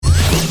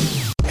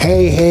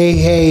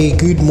Hey,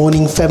 good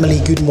morning family,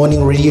 good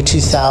morning Radio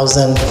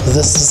 2000.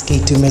 This is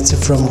K2 Metsu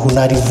from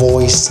Hunadi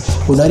Voice.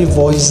 Hunadi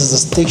Voice is a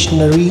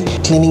stationery,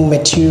 cleaning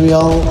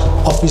material,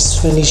 office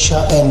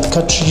furniture and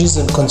cartridges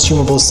and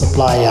consumable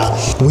supplier.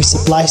 We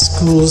supply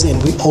schools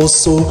and we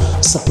also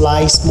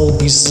supply small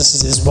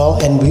businesses as well,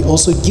 and we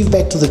also give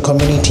back to the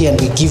community and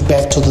we give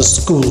back to the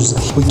schools.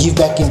 We give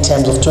back in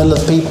terms of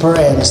toilet paper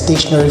and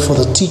stationery for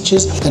the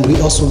teachers, and we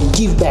also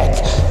give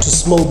back to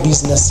small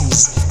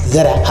businesses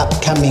that are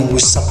upcoming. We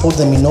support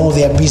them in all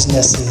their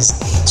businesses.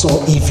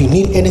 So if you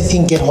need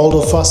anything, get hold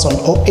of us on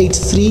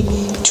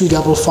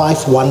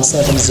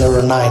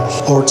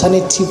 083-255-1709, or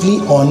alternatively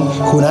on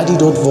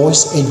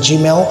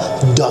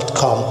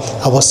hunadi.voice@gmail.com.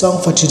 Our song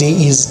for today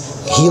is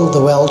Heal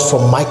the World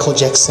from Michael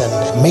Jackson.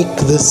 Make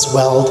this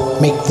world,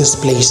 make this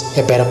place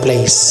a better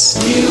place.